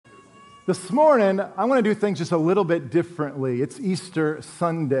This morning, I want to do things just a little bit differently. It's Easter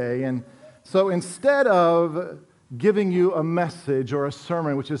Sunday, and so instead of giving you a message or a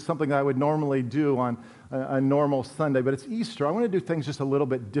sermon, which is something I would normally do on a normal Sunday, but it's Easter, I want to do things just a little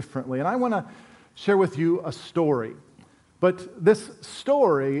bit differently, and I want to share with you a story. But this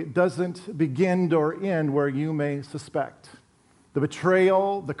story doesn't begin or end where you may suspect. The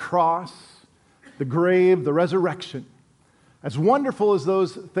betrayal, the cross, the grave, the resurrection. As wonderful as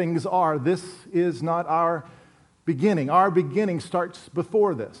those things are, this is not our beginning. Our beginning starts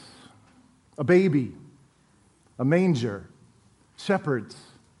before this. A baby, a manger, shepherds,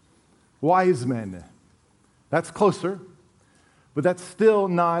 wise men. That's closer, but that's still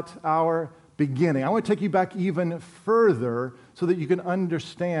not our beginning. I want to take you back even further so that you can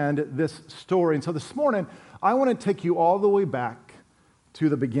understand this story. And so this morning, I want to take you all the way back to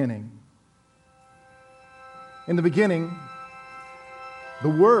the beginning. In the beginning, the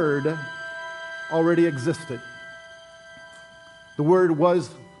Word already existed. The Word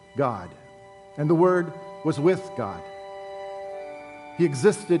was God, and the Word was with God. He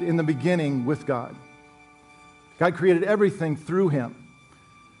existed in the beginning with God. God created everything through Him,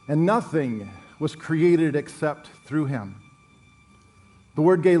 and nothing was created except through Him. The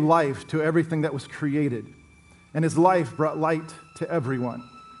Word gave life to everything that was created, and His life brought light to everyone.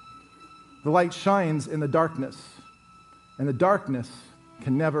 The light shines in the darkness, and the darkness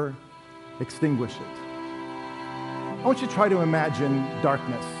can never extinguish it. I want you to try to imagine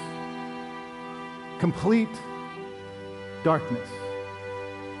darkness. Complete darkness.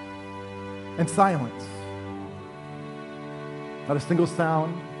 And silence. Not a single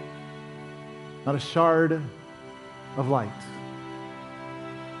sound. Not a shard of light.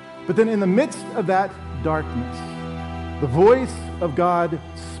 But then in the midst of that darkness, the voice of God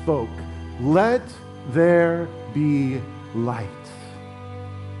spoke, "Let there be light."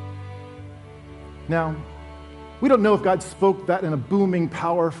 Now, we don't know if God spoke that in a booming,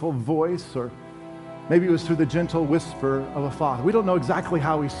 powerful voice, or maybe it was through the gentle whisper of a father. We don't know exactly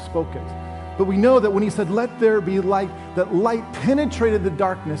how He spoke it. But we know that when He said, "Let there be light," that light penetrated the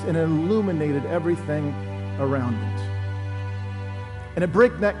darkness and illuminated everything around it. And at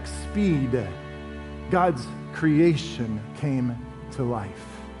breakneck speed, God's creation came to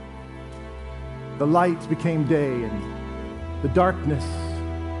life. The light became day, and the darkness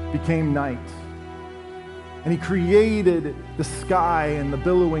became night. And He created the sky and the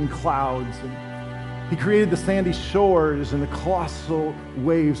billowing clouds. And He created the sandy shores and the colossal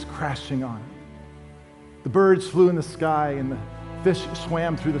waves crashing on it. The birds flew in the sky, and the fish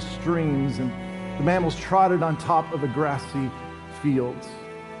swam through the streams, and the mammals trotted on top of the grassy fields.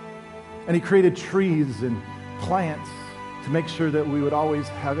 And He created trees and plants to make sure that we would always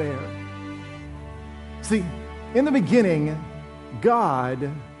have air. See, in the beginning,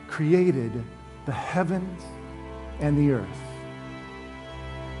 God created the heavens and the earth.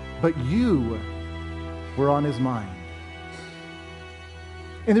 But you were on His mind.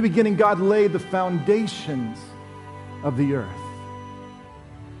 In the beginning, God laid the foundations of the earth.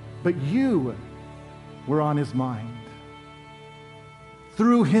 But you were on His mind.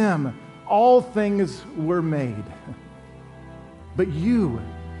 Through Him, all things were made. But you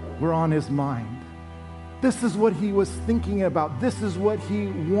were on His mind. This is what He was thinking about. This is what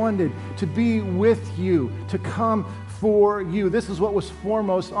He wanted, to be with you, to come for you. This is what was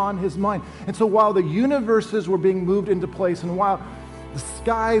foremost on His mind. And so while the universes were being moved into place, and while the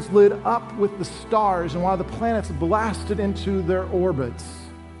skies lit up with the stars, and while the planets blasted into their orbits,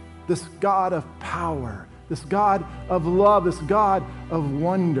 this God of power, this God of love, this God of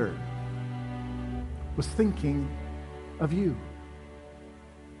wonder was thinking of you.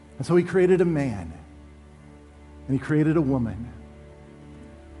 And so He created a man. And He created a woman.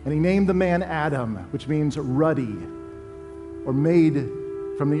 And He named the man Adam, which means ruddy, or made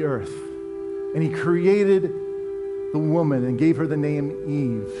from the earth. And He created the woman and gave her the name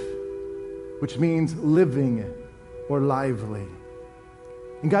Eve, which means living or lively.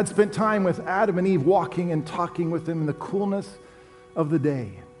 And God spent time with Adam and Eve, walking and talking with them in the coolness of the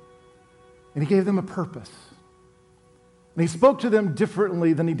day. And He gave them a purpose. And He spoke to them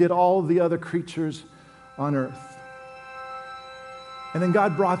differently than He did all the other creatures on earth. And then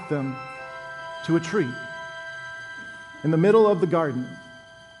God brought them to a tree in the middle of the garden,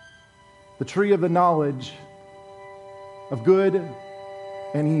 the tree of the knowledge of good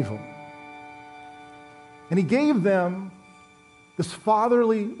and evil. And He gave them this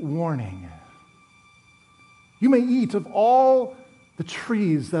fatherly warning. You may eat of all the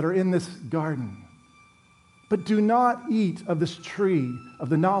trees that are in this garden, but do not eat of this tree of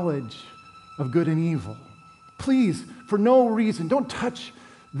the knowledge of good and evil. Please, for no reason, don't touch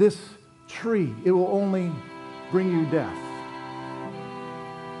this tree. It will only bring you death.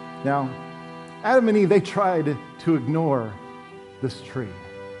 Now, Adam and Eve, they tried to ignore this tree.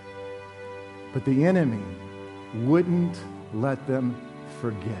 But the enemy wouldn't let them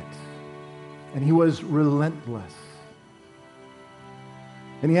forget. And he was relentless.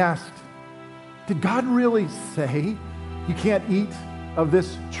 And he asked, did God really say you can't eat of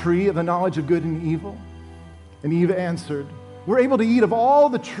this tree of the knowledge of good and evil? And Eve answered, we're able to eat of all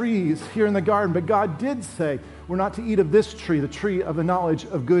the trees here in the garden, but God did say we're not to eat of this tree, the tree of the knowledge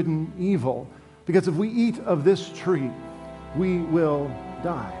of good and evil, because if we eat of this tree, we will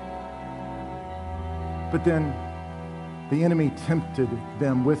die. But then the enemy tempted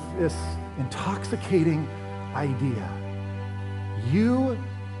them with this intoxicating idea. You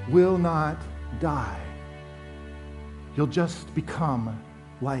will not die. You'll just become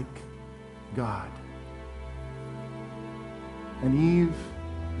like God. And Eve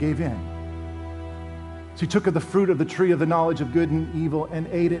gave in. She took of the fruit of the tree of the knowledge of good and evil and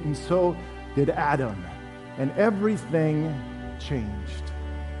ate it, and so did Adam. And everything changed.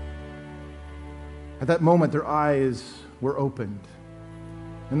 At that moment, their eyes were opened,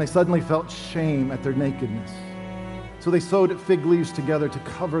 and they suddenly felt shame at their nakedness. So they sewed fig leaves together to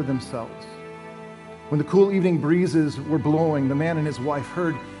cover themselves. When the cool evening breezes were blowing, the man and his wife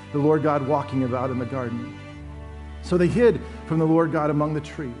heard the Lord God walking about in the garden. So they hid from the Lord God among the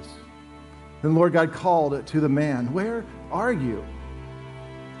trees. Then the Lord God called to the man, where are you?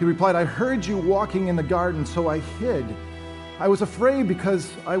 He replied, I heard you walking in the garden, so I hid. I was afraid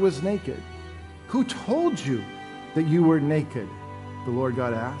because I was naked. Who told you that you were naked? The Lord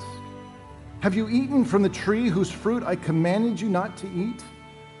God asked. Have you eaten from the tree whose fruit I commanded you not to eat?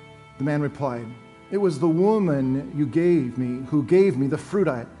 The man replied, it was the woman you gave me who gave me the fruit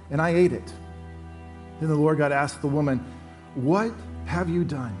and I ate it. Then the Lord God asked the woman, what have you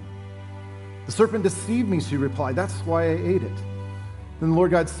done? The serpent deceived me, she replied. That's why I ate it. Then the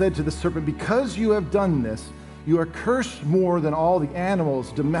Lord God said to the serpent, because you have done this, you are cursed more than all the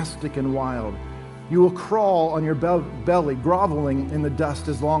animals, domestic and wild. You will crawl on your belly, groveling in the dust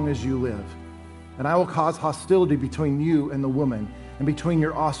as long as you live. And I will cause hostility between you and the woman, and between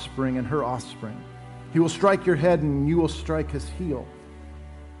your offspring and her offspring. He will strike your head, and you will strike his heel.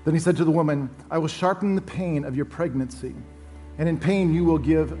 Then he said to the woman, I will sharpen the pain of your pregnancy, and in pain you will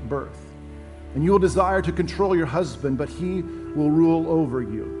give birth. And you will desire to control your husband, but he will rule over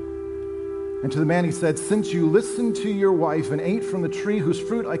you. And to the man he said, since you listened to your wife and ate from the tree whose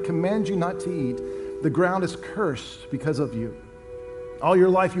fruit I command you not to eat, the ground is cursed because of you. All your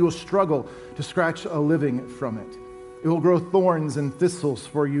life you will struggle to scratch a living from it. It will grow thorns and thistles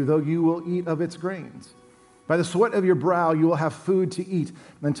for you, though you will eat of its grains. By the sweat of your brow you will have food to eat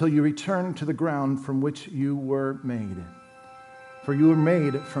until you return to the ground from which you were made. For you were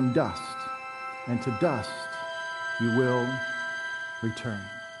made from dust, and to dust you will return.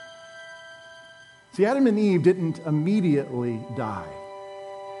 See, Adam and Eve didn't immediately die,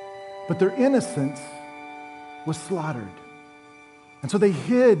 but their innocence was slaughtered. And so they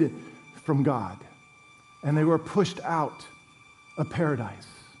hid from God, and they were pushed out of paradise.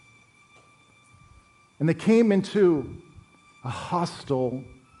 And they came into a hostile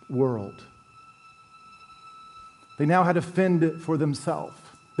world. They now had to fend for themselves.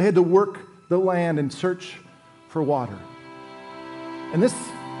 They had to work the land and search for water. And this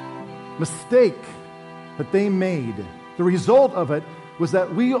mistake that they made, the result of it was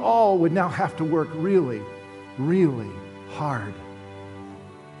that we all would now have to work really, really hard.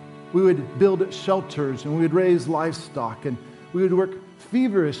 We would build shelters and we would raise livestock and we would work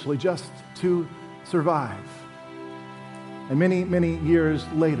feverishly just to survive. And many, many years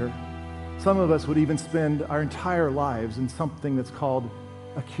later, some of us would even spend our entire lives in something that's called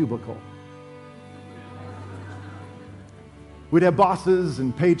a cubicle. We'd have bosses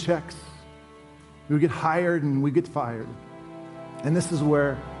and paychecks. We would get hired and we'd get fired. And this is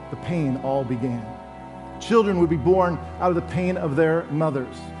where the pain all began. Children would be born out of the pain of their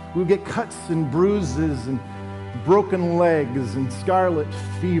mothers. We would get cuts and bruises and broken legs and scarlet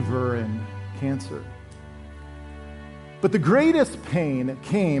fever and cancer. But the greatest pain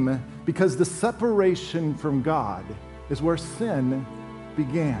came because the separation from God is where sin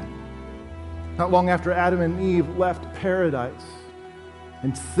began. Not long after Adam and Eve left paradise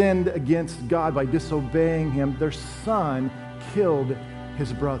and sinned against God by disobeying him, their son killed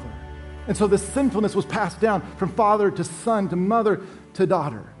his brother. And so this sinfulness was passed down from father to son to mother to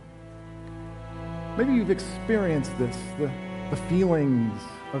daughter. Maybe you've experienced this, the feelings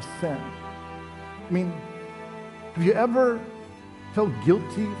of sin. I mean, have you ever felt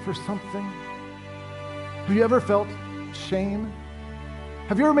guilty for something? Have you ever felt shame?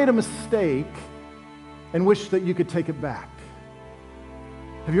 Have you ever made a mistake and wished that you could take it back?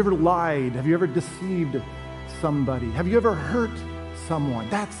 Have you ever lied? Have you ever deceived somebody? Have you ever hurt someone?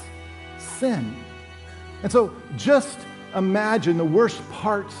 That's sin. And so just imagine the worst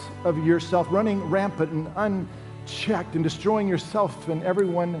parts of yourself running rampant and unchecked and destroying yourself and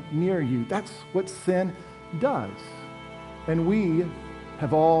everyone near you. That's what sin does. And we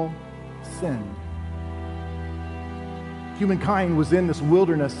have all sinned. Humankind was in this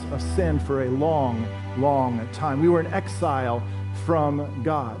wilderness of sin for a long, long time. We were in exile from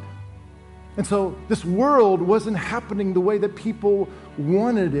God. And so this world wasn't happening the way that people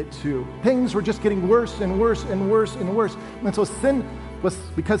wanted it to. Things were just getting worse and worse and worse and worse. And so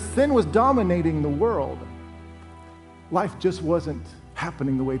because sin was dominating the world, life just wasn't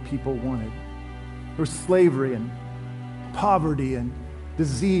happening the way people wanted. There was slavery and poverty and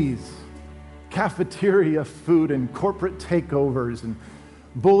disease, cafeteria food and corporate takeovers and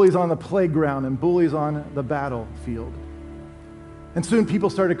bullies on the playground and bullies on the battlefield. And soon people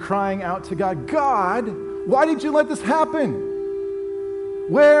started crying out to God, God, why did you let this happen?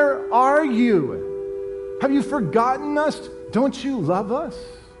 Where are you? Have you forgotten us? Don't you love us?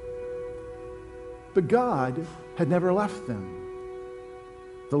 But God had never left them.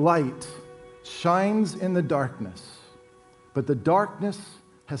 The light shines in the darkness, but the darkness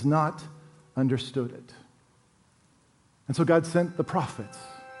has not understood it. And so God sent the prophets.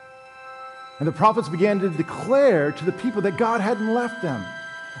 And the prophets began to declare to the people that God hadn't left them.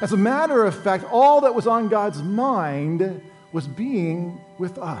 As a matter of fact, all that was on God's mind was being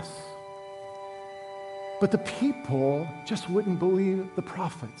with us. But the people just wouldn't believe the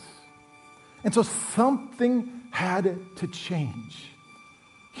prophets. And so something had to change.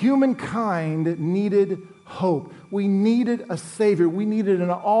 Humankind needed hope. We needed a Savior. We needed an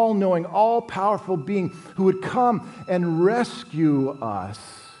all-knowing, all-powerful being who would come and rescue us,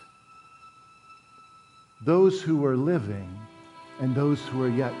 those who were living and those who are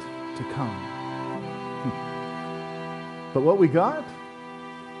yet to come. But what we got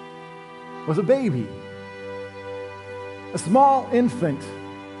was a baby, a small infant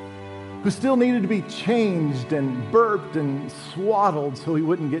who still needed to be changed and burped and swaddled so he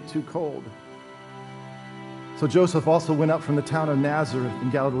wouldn't get too cold. So Joseph also went up from the town of Nazareth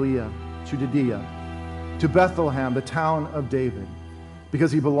in Galilee to Judea, to Bethlehem, the town of David,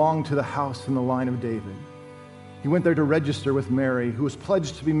 because he belonged to the house and the line of David. He went there to register with Mary, who was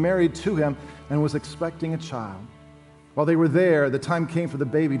pledged to be married to him and was expecting a child. While they were there, the time came for the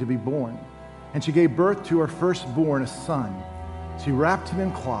baby to be born, and she gave birth to her firstborn, a son. She wrapped him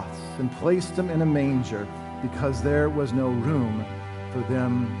in cloths and placed him in a manger because there was no room for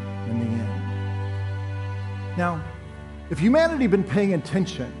them in the inn. Now, if humanity had been paying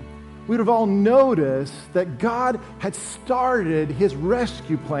attention, we would have all noticed that God had started his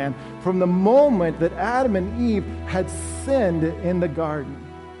rescue plan from the moment that Adam and Eve had sinned in the garden.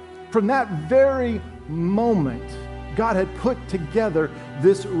 From that very moment, God had put together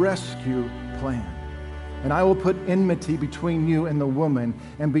this rescue plan. And I will put enmity between you and the woman,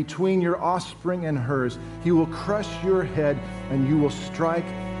 and between your offspring and hers. He will crush your head, and you will strike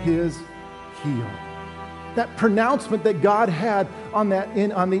his heel. That pronouncement that God had on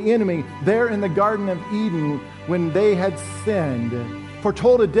the enemy there in the Garden of Eden when they had sinned,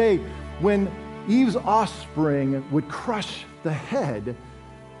 foretold a day when Eve's offspring would crush the head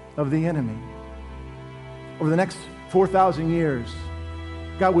of the enemy. Over the next 4,000 years,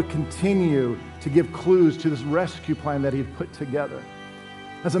 God would continue to give clues to this rescue plan that he'd put together.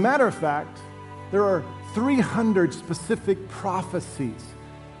 As a matter of fact, there are 300 specific prophecies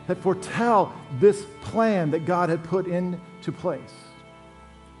that foretell this plan that God had put into place.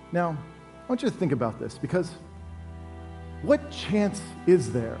 Now, I want you to think about this, because what chance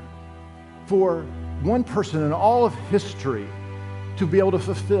is there for one person in all of history to be able to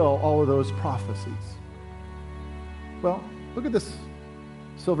fulfill all of those prophecies? Well, look at this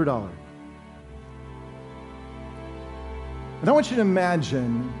silver dollar. And I want you to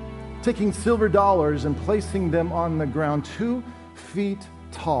imagine taking silver dollars and placing them on the ground 2 feet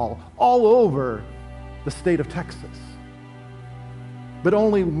tall all over the state of Texas. But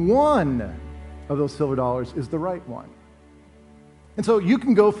only one of those silver dollars is the right one. And so you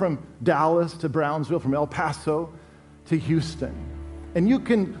can go from Dallas to Brownsville, from El Paso to Houston, and you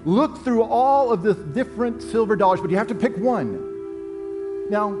can look through all of the different silver dollars, but you have to pick one.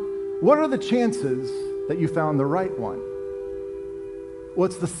 Now, what are the chances that you found the right one? Well,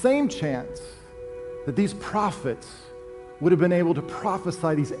 it's the same chance that these prophets would have been able to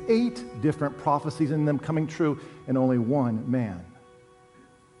prophesy these 8 different prophecies and them coming true in only one man.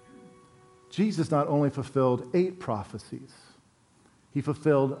 Jesus not only fulfilled 8 prophecies, he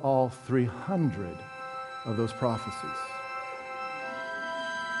fulfilled all 300 of those prophecies.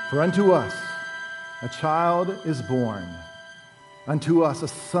 For unto us a child is born, unto us a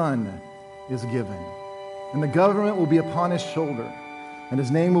son is given, and the government will be upon his shoulder, and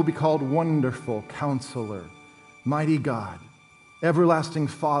his name will be called Wonderful Counselor, Mighty God, Everlasting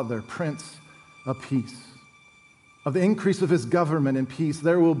Father, Prince of Peace. Of the increase of his government and peace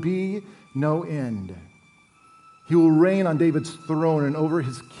there will be no end. He will reign on David's throne and over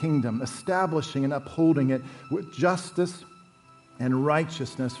his kingdom, establishing and upholding it with justice and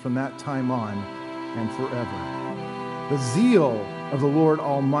righteousness from that time on and forever. The zeal of the Lord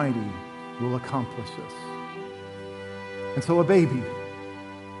Almighty will accomplish this. And so a baby,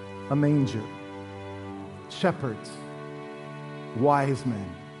 a manger, shepherds, wise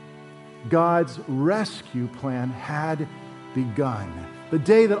men, God's rescue plan had begun. The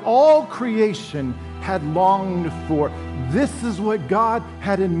day that all creation had longed for. This is what God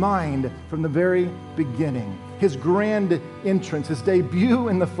had in mind from the very beginning. His grand entrance, his debut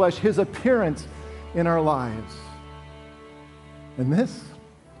in the flesh, his appearance in our lives. And this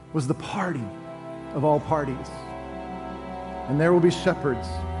was the party of all parties. And there will be shepherds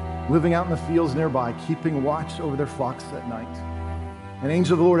living out in the fields nearby, keeping watch over their flocks at night. An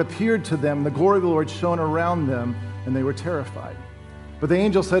angel of the Lord appeared to them, the glory of the Lord shone around them, and they were terrified. But the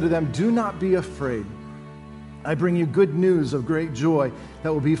angel said to them, "Do not be afraid. I bring you good news of great joy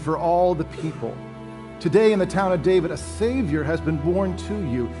that will be for all the people. Today in the town of David, a Savior has been born to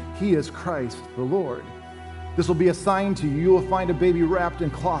you. He is Christ the Lord. This will be a sign to you. You will find a baby wrapped in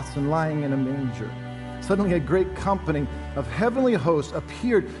cloths and lying in a manger." Suddenly a great company of heavenly hosts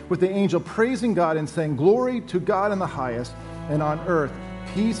appeared with the angel, praising God and saying, "Glory to God in the highest, and on earth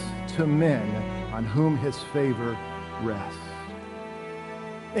peace to men on whom his favor rests."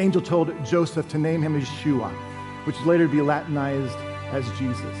 The angel told Joseph to name him Yeshua, which would later be Latinized as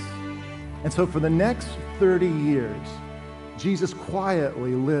Jesus. And so for the next 30 years, Jesus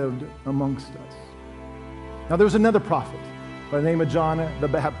quietly lived amongst us. Now there was another prophet by the name of John the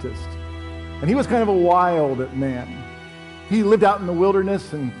Baptist, and he was kind of a wild man. He lived out in the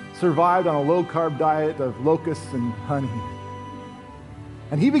wilderness and survived on a low-carb diet of locusts and honey.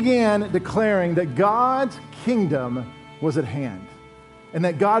 And he began declaring that God's kingdom was at hand and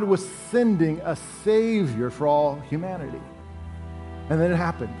that God was sending a Savior for all humanity. And then it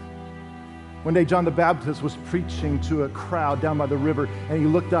happened. One day, John the Baptist was preaching to a crowd down by the river, and he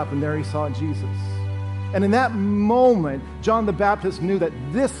looked up, and there he saw Jesus. And in that moment, John the Baptist knew that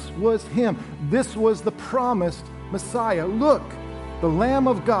this was him. This was the promised Messiah. Look, the Lamb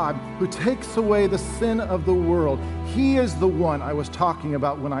of God who takes away the sin of the world. He is the one I was talking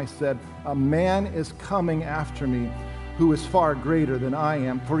about when I said, "A man is coming after me who is far greater than I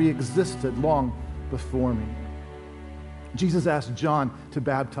am, for he existed long before me." Jesus asked John to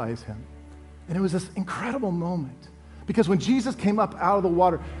baptize him. And it was this incredible moment, because when Jesus came up out of the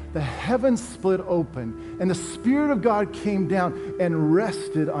water, the heavens split open, and the Spirit of God came down and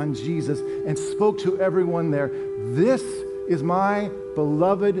rested on Jesus and spoke to everyone there, "This is my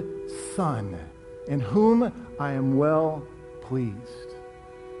beloved Son, in whom I am well pleased."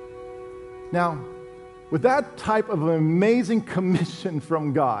 Now, with that type of an amazing commission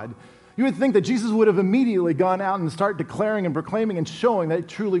from God, you would think that Jesus would have immediately gone out and started declaring and proclaiming and showing that he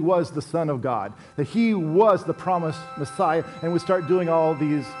truly was the Son of God, that he was the promised Messiah, and would start doing all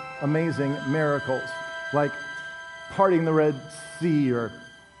these amazing miracles, like parting the Red Sea, or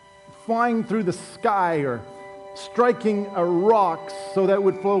flying through the sky, or striking a rock so that it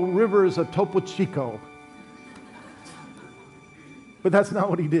would flow rivers of Topo Chico. But that's not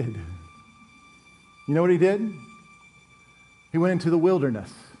what he did. You know what he did? He went into the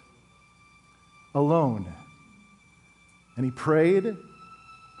wilderness alone, and he prayed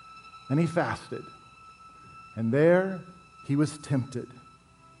and he fasted, and there he was tempted.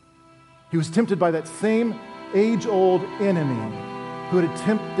 He was tempted by that same age-old enemy who had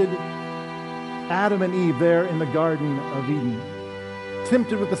tempted Adam and Eve there in the Garden of Eden.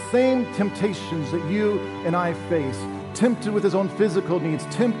 Tempted with the same temptations that you and I face. Tempted with his own physical needs.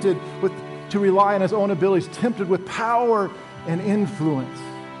 Tempted to rely on his own abilities. Tempted with power and influence.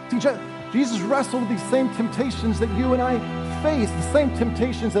 See, Jesus wrestled with these same temptations that you and I face. The same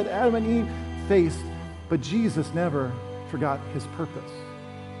temptations that Adam and Eve faced. But Jesus never forgot his purpose.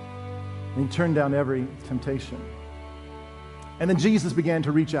 And he turned down every temptation. And then Jesus began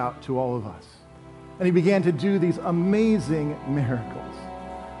to reach out to all of us. And he began to do these amazing miracles.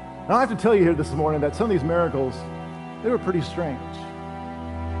 Now, I have to tell you here this morning that some of these miracles, they were pretty strange.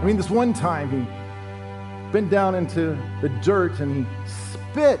 I mean, this one time he bent down into the dirt and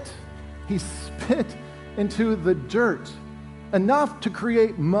he spit into the dirt. enough to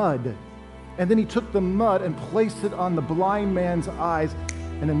create mud. And then he took the mud and placed it on the blind man's eyes,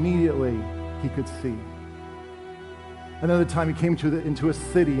 and immediately he could see. Another time he came into a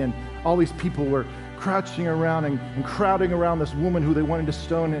city, and all these people were crouching around and crowding around this woman who they wanted to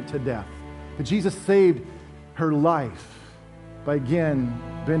stone it to death. But Jesus saved her life by again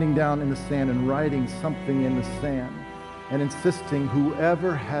bending down in the sand and writing something in the sand and insisting,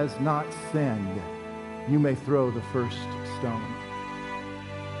 whoever has not sinned, you may throw the first stone.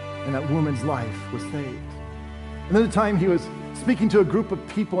 And that woman's life was saved. Another time he was speaking to a group of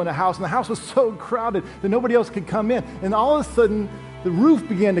people in a house, and the house was so crowded that nobody else could come in. And all of a sudden, the roof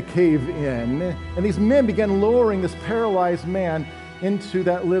began to cave in, and these men began lowering this paralyzed man into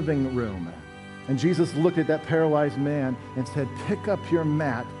that living room. And Jesus looked at that paralyzed man and said, pick up your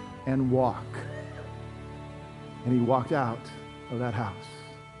mat and walk. And he walked out of that house.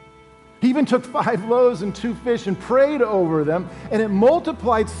 He even took 5 loaves and 2 fish and prayed over them, and it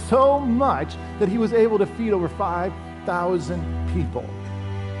multiplied so much that he was able to feed over 5,000 people.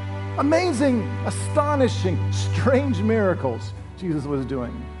 Amazing, astonishing, strange miracles Jesus was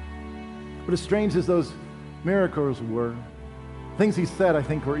doing. But as strange as those miracles were, things he said, I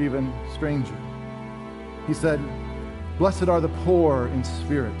think, were even stranger. He said, blessed are the poor in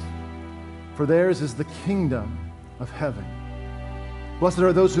spirit, for theirs is the kingdom of heaven. Blessed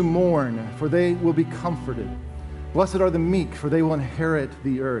are those who mourn, for they will be comforted. Blessed are the meek, for they will inherit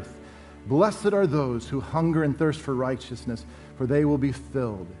the earth. Blessed are those who hunger and thirst for righteousness, for they will be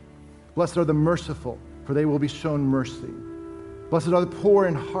filled. Blessed are the merciful, for they will be shown mercy. Blessed are the poor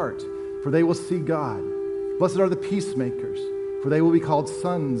in heart, for they will see God. Blessed are the peacemakers, for they will be called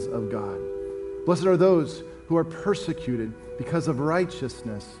sons of God. Blessed are those who are persecuted because of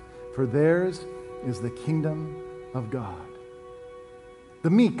righteousness, for theirs is the kingdom of God. The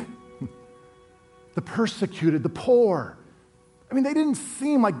meek, the persecuted, the poor. I mean, they didn't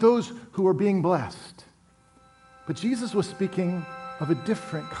seem like those who were being blessed. But Jesus was speaking of a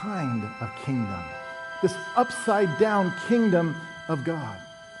different kind of kingdom, this upside-down kingdom of God.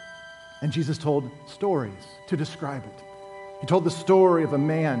 And Jesus told stories to describe it. He told the story of a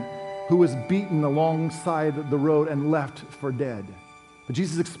man who was beaten alongside the road and left for dead. But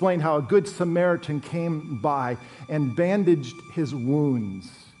Jesus explained how a good Samaritan came by and bandaged his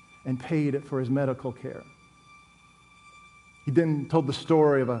wounds and paid for his medical care. He then told the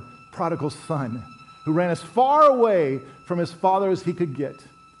story of a prodigal son who ran as far away from his father as he could get.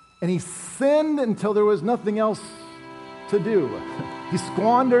 And he sinned until there was nothing else to do. He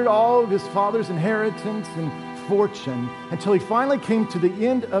squandered all of his father's inheritance and fortune until he finally came to the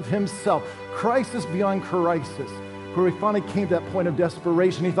end of himself, crisis beyond crisis, where he finally came to that point of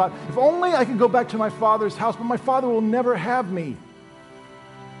desperation. He thought, if only I could go back to my father's house, but my father will never have me.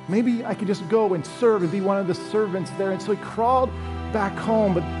 Maybe I could just go and serve and be one of the servants there. And so he crawled back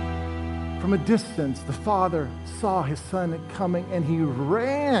home, but from a distance, the father saw his son coming, and he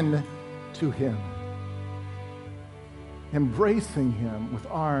ran to him, embracing him with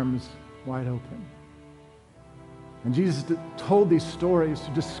arms wide open. And Jesus told these stories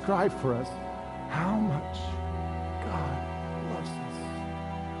to describe for us how much God loves us.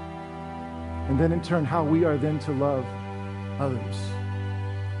 And then in turn, how we are then to love others.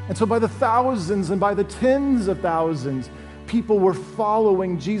 And so by the thousands and by the tens of thousands, people were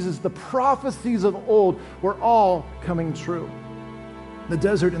following Jesus. The prophecies of old were all coming true. The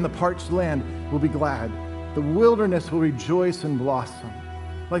desert and the parched land will be glad. The wilderness will rejoice and blossom.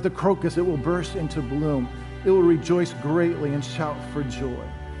 Like the crocus, it will burst into bloom. It will rejoice greatly and shout for joy.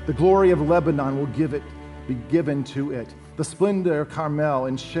 The glory of Lebanon will be given to it. The splendor of Carmel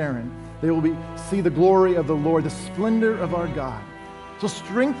and Sharon. They will see the glory of the Lord, the splendor of our God. So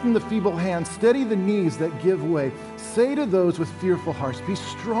strengthen the feeble hands, steady the knees that give way. Say to those with fearful hearts, be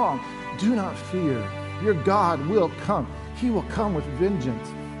strong, do not fear. Your God will come. He will come with vengeance.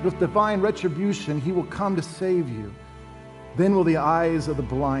 With divine retribution, he will come to save you. Then will the eyes of the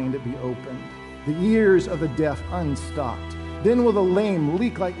blind be opened, the ears of the deaf unstopped. Then will the lame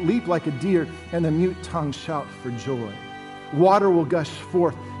leap like a deer, and the mute tongue shout for joy. Water will gush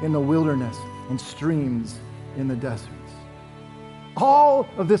forth in the wilderness and streams in the deserts. All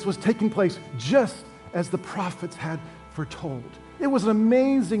of this was taking place just as the prophets had foretold. It was an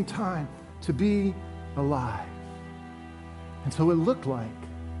amazing time to be alive. And so it looked like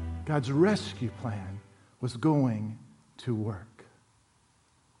God's rescue plan was going to work.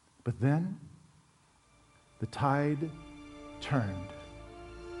 But then the tide turned.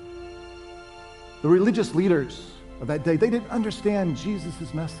 The religious leaders of that day, they didn't understand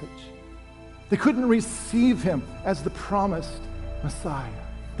Jesus' message. They couldn't receive him as the promised Messiah.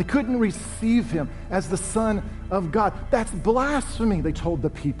 They couldn't receive him as the Son of God. That's blasphemy, they told the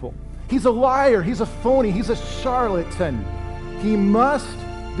people. He's a liar. He's a phony. He's a charlatan. He must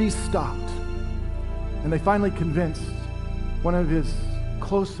be stopped. And they finally convinced one of his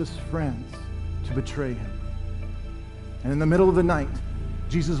closest friends to betray him. And in the middle of the night,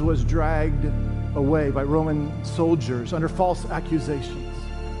 Jesus was dragged away by Roman soldiers under false accusations.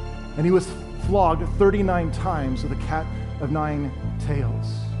 And he was flogged 39 times with a cat of 9 tails.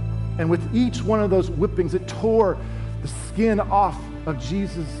 And with each one of those whippings, it tore the skin off of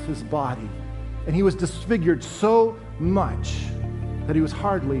Jesus' body. And he was disfigured so much that he was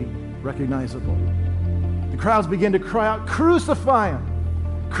hardly recognizable. The crowds began to cry out, "Crucify him!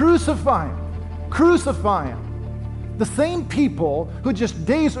 Crucify him! Crucify him!" The same people who just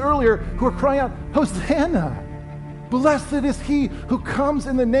days earlier who were crying out, "Hosanna! Blessed is he who comes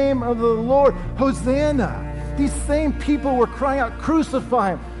in the name of the Lord. Hosanna!" These same people were crying out,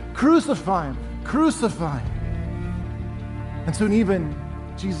 "Crucify him! Crucify him! Crucify him!" And soon even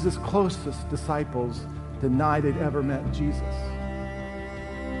Jesus' closest disciples denied they'd ever met Jesus.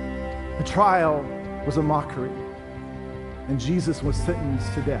 The trial was a mockery, and Jesus was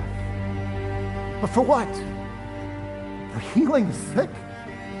sentenced to death. But for what? For healing the sick?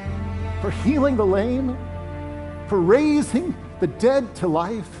 For healing the lame? For raising the dead to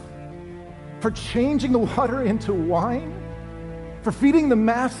life? For changing the water into wine? For feeding the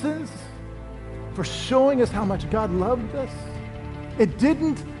masses? For showing us how much God loved us? It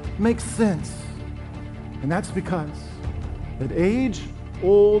didn't make sense. And that's because that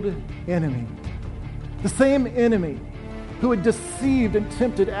age-old enemy, the same enemy who had deceived and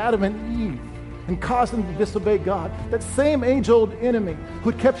tempted Adam and Eve and caused them to disobey God, that same age-old enemy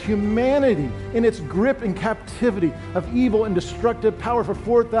who had kept humanity in its grip and captivity of evil and destructive power for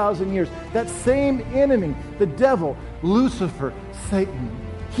 4,000 years, that same enemy, the devil, Lucifer, Satan,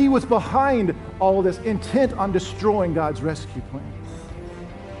 he was behind all this, intent on destroying God's rescue plan.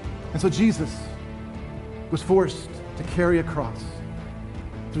 And so Jesus was forced to carry a cross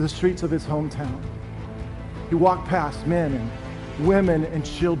through the streets of his hometown. He walked past men and women and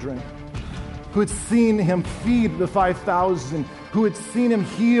children who had seen him feed the 5,000, who had seen him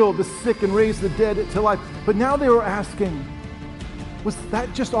heal the sick and raise the dead to life. But now they were asking, was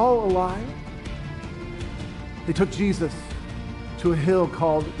that just all a lie? They took Jesus to a hill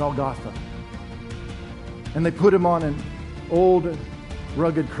called Golgotha, and they put him on an old,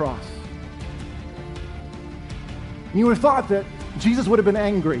 rugged cross. And you would have thought that Jesus would have been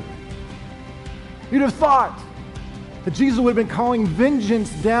angry. You'd have thought that Jesus would have been calling vengeance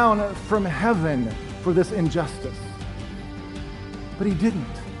down from heaven for this injustice. But he didn't,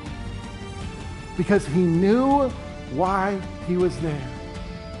 because he knew why he was there.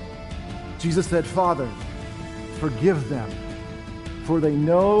 Jesus said, "Father, forgive them, for they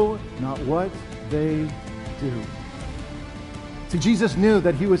know not what they do." See, Jesus knew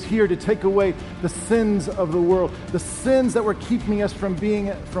that he was here to take away the sins of the world, the sins that were keeping us from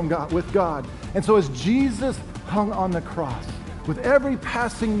being with God. And so as Jesus hung on the cross, with every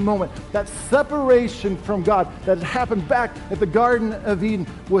passing moment, that separation from God that had happened back at the Garden of Eden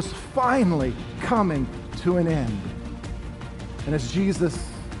was finally coming to an end. And as Jesus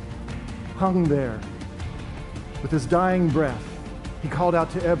hung there with his dying breath, he called out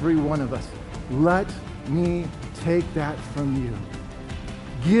to every one of us, "Let me take that from you.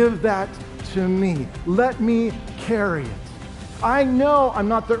 Give that to me. Let me carry it. I know I'm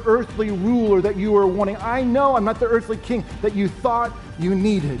not the earthly ruler that you were wanting. I know I'm not the earthly king that you thought you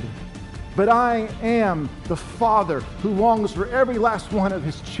needed. But I am the Father who longs for every last one of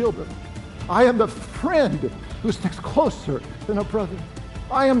his children. I am the friend who sticks closer than a brother.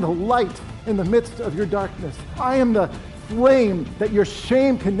 I am the light in the midst of your darkness. I am the flame that your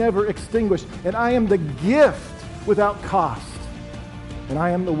shame can never extinguish. And I am the gift without cost. And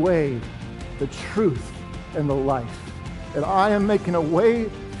I am the way, the truth, and the life. And I am making a way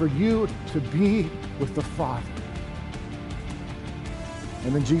for you to be with the Father."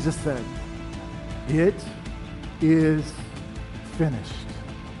 And then Jesus said, "It is finished."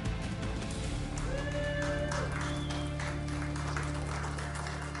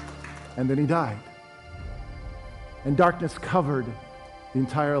 And then he died. And darkness covered the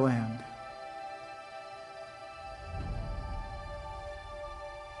entire land.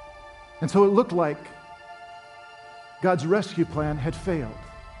 And so it looked like God's rescue plan had failed.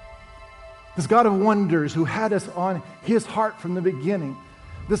 This God of wonders who had us on his heart from the beginning.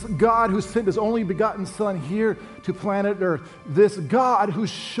 This God who sent his only begotten Son here to planet Earth. This God who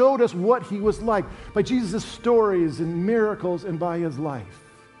showed us what he was like by Jesus' stories and miracles and by his life.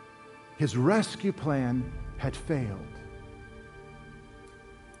 His rescue plan had failed.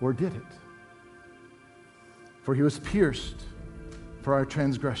 or did it? For he was pierced for our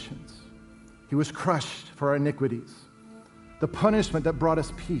transgressions. He was crushed for our iniquities. The punishment that brought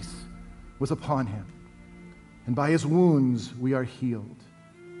us peace was upon him, and by his wounds we are healed.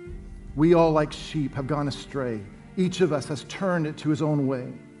 We all, like sheep, have gone astray. Each of us has turned to his own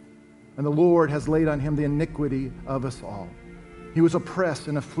way, and the Lord has laid on him the iniquity of us all. He was oppressed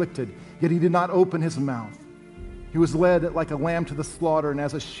and afflicted, yet he did not open his mouth. He was led like a lamb to the slaughter, and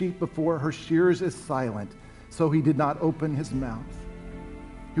as a sheep before her shearers is silent, so he did not open his mouth.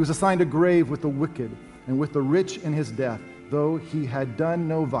 He was assigned a grave with the wicked and with the rich in his death, though he had done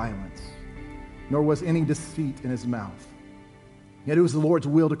no violence, nor was any deceit in his mouth. Yet it was the Lord's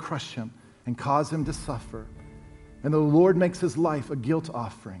will to crush him and cause him to suffer. And the Lord makes his life a guilt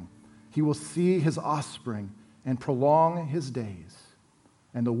offering. He will see his offspring and prolong his days,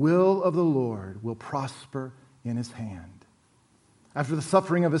 and the will of the Lord will prosper in his hand. After the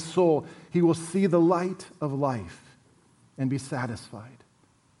suffering of his soul, he will see the light of life and be satisfied.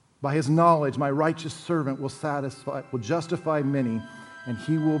 By his knowledge, my righteous servant will justify many, and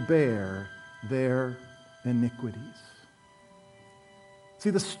he will bear their iniquities.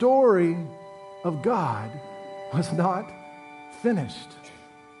 See, the story of God was not finished.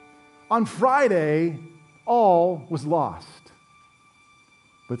 On Friday, all was lost.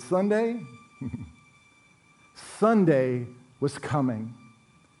 But Sunday, Sunday was coming.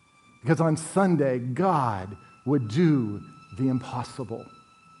 Because on Sunday, God would do the impossible.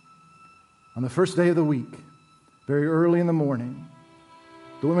 On the first day of the week, very early in the morning,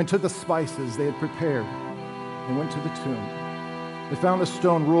 the women took the spices they had prepared and went to the tomb. They found the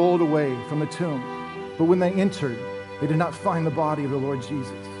stone rolled away from the tomb, but when they entered, they did not find the body of the Lord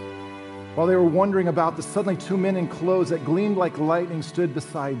Jesus. While they were wondering about this, suddenly two men in clothes that gleamed like lightning stood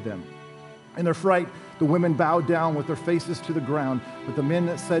beside them. In their fright, the women bowed down with their faces to the ground, but the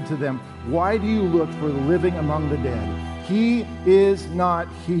men said to them, "Why do you look for the living among the dead? He is not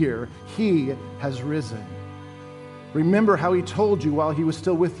here. He has risen. Remember how he told you while he was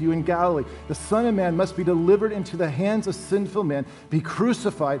still with you in Galilee. The Son of Man must be delivered into the hands of sinful men, be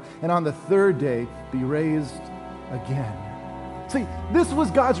crucified, and on the third day be raised again." See, this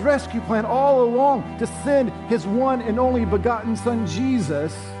was God's rescue plan all along, to send his one and only begotten Son,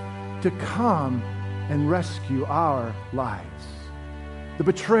 Jesus, to come and rescue our lives. The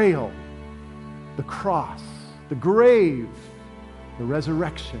betrayal, the cross, the grave, the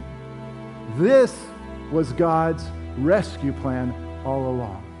resurrection. This was God's rescue plan all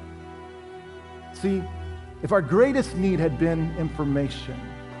along. See, if our greatest need had been information,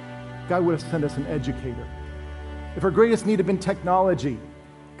 God would have sent us an educator. If our greatest need had been technology,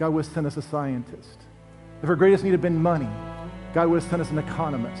 God would have sent us a scientist. If our greatest need had been money, God would have sent us an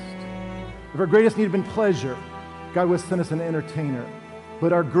economist. If our greatest need had been pleasure, God would have sent us an entertainer.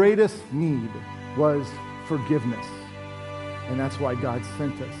 But our greatest need was forgiveness. And that's why God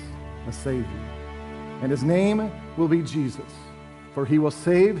sent us a Savior. And his name will be Jesus, for he will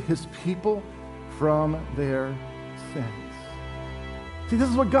save his people from their sins. See, this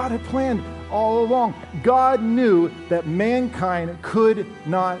is what God had planned all along. God knew that mankind could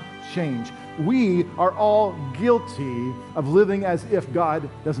not change. We are all guilty of living as if God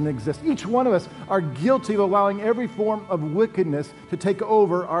doesn't exist. Each one of us are guilty of allowing every form of wickedness to take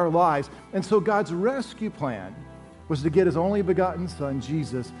over our lives. And so God's rescue plan was to get his only begotten Son,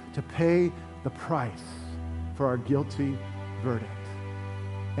 Jesus, to pay the price for our guilty verdict.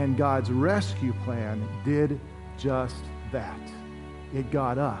 And God's rescue plan did just that. It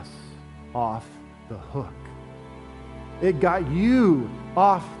got us off the hook. It got you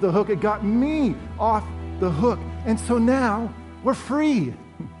off the hook. It got me off the hook. And so now we're free.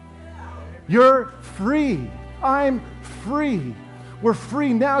 You're free. I'm free. We're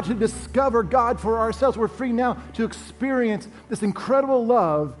free now to discover God for ourselves. We're free now to experience this incredible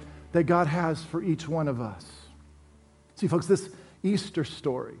love that God has for each one of us. See, folks, this Easter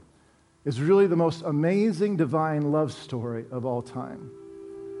story is really the most amazing divine love story of all time.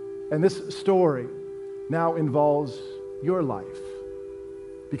 And this story now involves your life,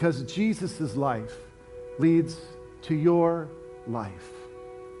 because Jesus' life leads to your life.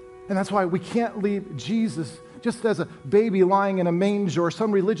 And that's why we can't leave Jesus just as a baby lying in a manger or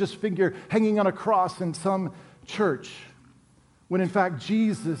some religious figure hanging on a cross in some church, when in fact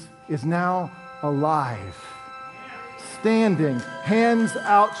Jesus is now alive, standing, hands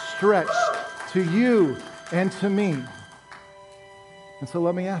outstretched to you and to me. And so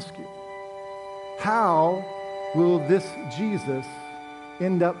let me ask you, how will this Jesus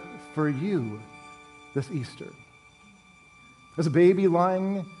end up for you this Easter? As a baby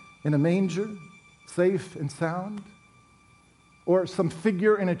lying in a manger, safe and sound? or some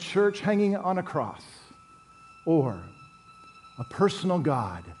figure in a church hanging on a cross, or a personal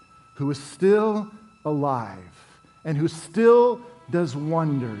God who is still alive and who still does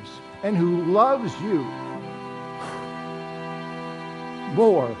wonders and who loves you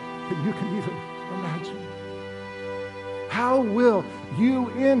more than you can even imagine. How will you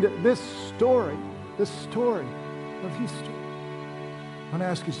end this story of history? I want to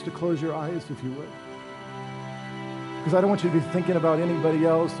ask you just to close your eyes, if you would. Because I don't want you to be thinking about anybody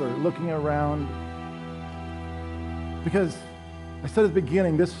else or looking around. Because I said at the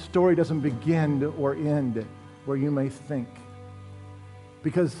beginning, this story doesn't begin or end where you may think.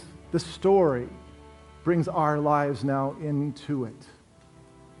 Because the story brings our lives now into it.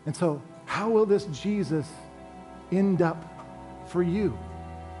 And so, how will this Jesus end up for you?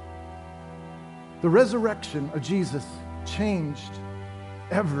 The resurrection of Jesus changed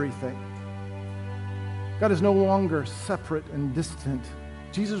everything. God is no longer separate and distant.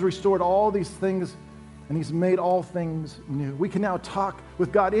 Jesus restored all these things, and he's made all things new. We can now talk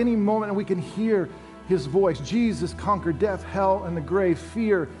with God any moment, and we can hear his voice. Jesus conquered death, hell, and the grave,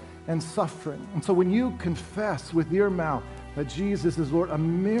 fear, and suffering. And so when you confess with your mouth that Jesus is Lord, a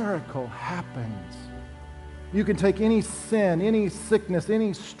miracle happens. You can take any sin, any sickness,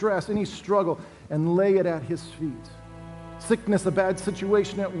 any stress, any struggle, and lay it at his feet. Sickness, a bad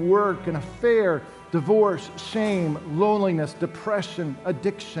situation at work, an affair, divorce, shame, loneliness, depression,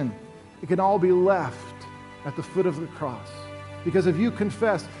 addiction. It can all be left at the foot of the cross. Because if you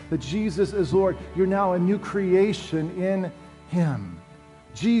confess that Jesus is Lord, you're now a new creation in him.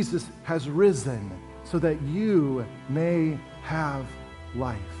 Jesus has risen so that you may have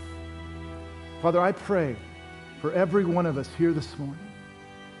life. Father, I pray for every one of us here this morning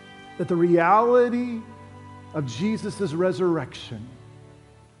that the reality of Jesus' resurrection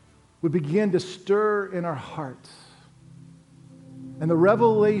would begin to stir in our hearts, and the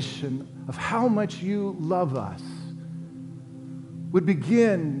revelation of how much you love us would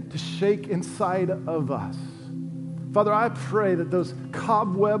begin to shake inside of us. Father, I pray that those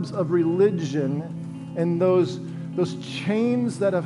cobwebs of religion and those chains that have